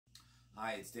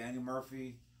Hi, it's Daniel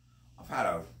Murphy. I've had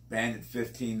a Bandit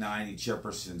 1590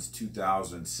 chipper since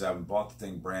 2007. Bought the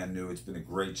thing brand new. It's been a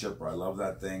great chipper. I love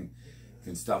that thing.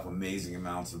 Can stuff amazing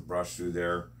amounts of brush through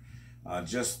there.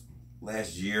 Just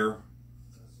last year,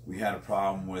 we had a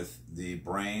problem with the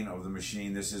brain of the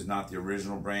machine. This is not the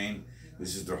original brain.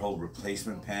 This is their whole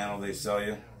replacement panel they sell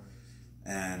you.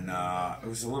 And it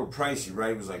was a little pricey,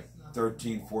 right? It was like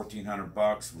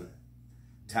 $1,400 with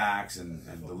tax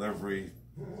and delivery,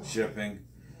 shipping.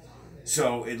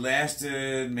 So it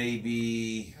lasted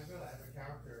maybe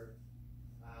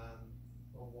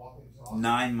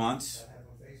 9 months.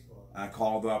 I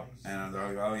called up and they're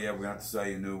like, "Oh yeah, we're gonna have to sell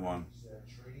you a new one."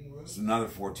 It's another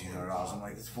 $1,400. I'm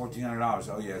like, "It's $1,400."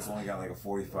 Oh yeah, it's only got like a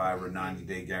 45 or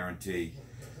 90-day guarantee.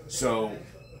 So,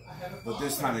 but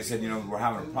this time they said, we're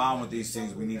having a problem with these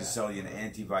things. We need to sell you an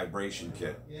anti-vibration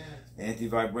kit.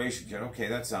 Anti-vibration kit. Okay,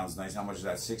 that sounds nice. How much is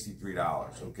that?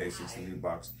 $63. Okay,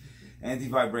 $63.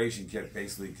 Anti-vibration kit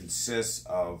basically consists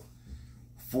of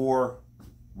 4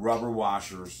 rubber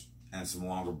washers and some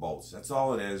longer bolts. That's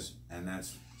all it is, and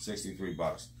that's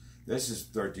 $63. This is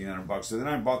 $1,300. So then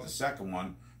I bought the second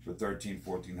one for $1,300,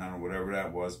 $1,400, whatever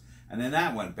that was, and then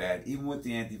that went bad, even with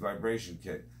the anti-vibration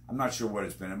kit. I'm not sure what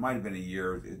it's been. It might have been a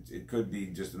year. It could be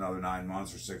just another 9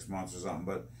 months or 6 months or something.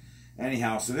 But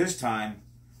anyhow, so this time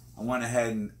I went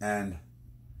ahead and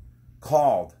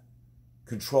called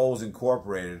Controls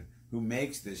Incorporated, who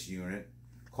makes this unit,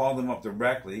 called them up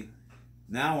directly.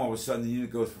 Now all of a sudden the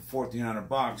unit goes for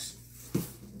 $1,400,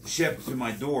 shipped to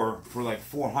my door for like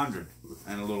 $400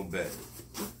 and a little bit.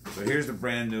 So here's the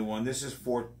brand new one. This is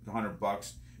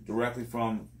 $400 directly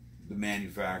from the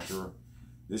manufacturer.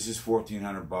 This is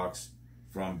 $1,400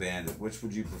 from Bandit. Which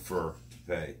would you prefer to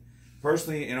pay?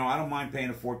 Personally, I don't mind paying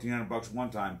the $1,400 one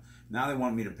time. Now they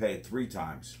want me to pay it 3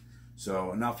 times.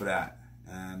 So enough of that.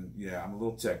 And yeah, I'm a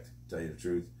little ticked, to tell you the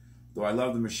truth. Though I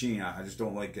love the machine, I just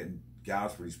don't like getting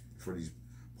gouged for these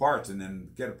parts, and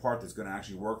then get a part that's going to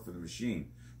actually work for the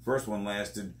machine. First one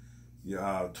lasted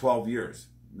 12 years,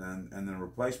 and then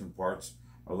replacement parts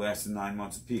are lasting 9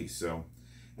 months apiece. So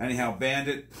anyhow,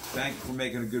 Bandit, thank you for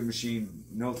making a good machine.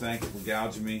 No thank you for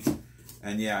gouging me.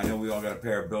 And yeah, I know we all got to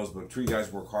pay our bills, but 3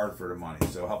 guys work hard for the money,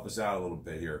 so help us out a little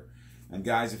bit here. And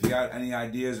guys, if you got any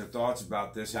ideas or thoughts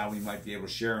about this, how we might be able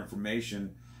to share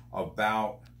information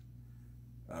about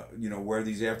where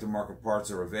these aftermarket parts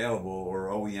are available, or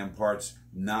OEM parts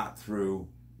not through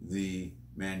the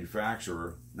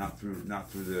manufacturer, not through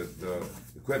the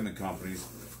equipment companies,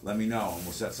 let me know and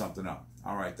we'll set something up.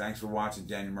 All right, thanks for watching.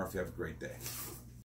 Daniel Murphy, have a great day.